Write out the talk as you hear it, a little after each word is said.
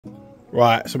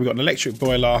Right, so we've got an electric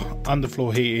boiler,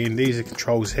 underfloor heating, these are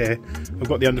controls here. I've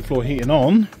got the underfloor heating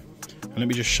on, and let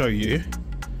me just show you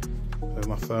with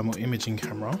my thermal imaging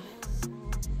camera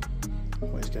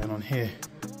what is going on here.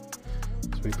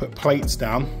 So we put plates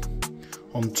down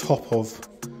on top of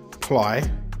ply,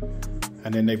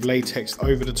 and then they've latexed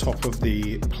over the top of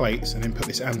the plates and then put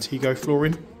this Antigo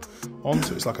flooring on,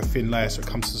 so it's like a thin layer so it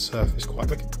comes to the surface quite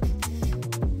quick.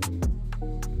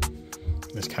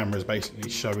 This camera is basically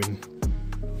showing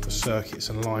the circuits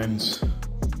and lines.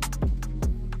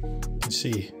 You can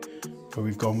see where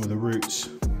we've gone with the roots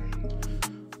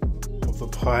of the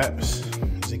pipes,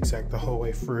 zigzag the whole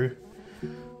way through,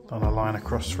 done a line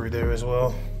across through there as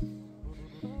well.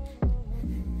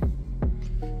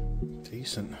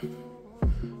 Decent.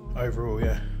 Overall,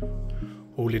 yeah,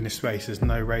 all in this space, there's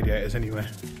no radiators anywhere,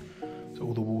 so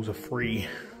all the walls are free.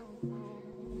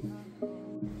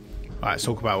 Alright, let's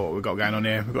talk about what we've got going on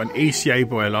here. We've got an ECA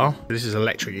boiler. This is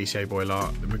electric ECA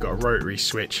boiler. Then we've got a rotary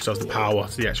switch, which does the power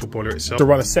to the actual boiler itself. To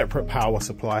run a separate power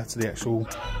supply to the actual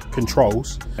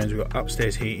controls. And we've got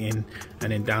upstairs heating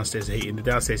and then downstairs heating. The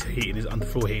downstairs heating is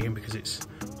underfloor heating because it's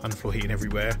underfloor heating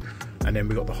everywhere. And then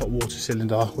we've got the hot water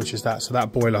cylinder, which is that. So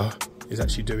that boiler is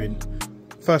actually doing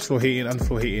first floor heating,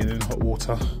 underfloor heating, and hot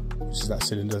water, which is that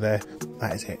cylinder there.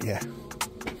 That is it, yeah.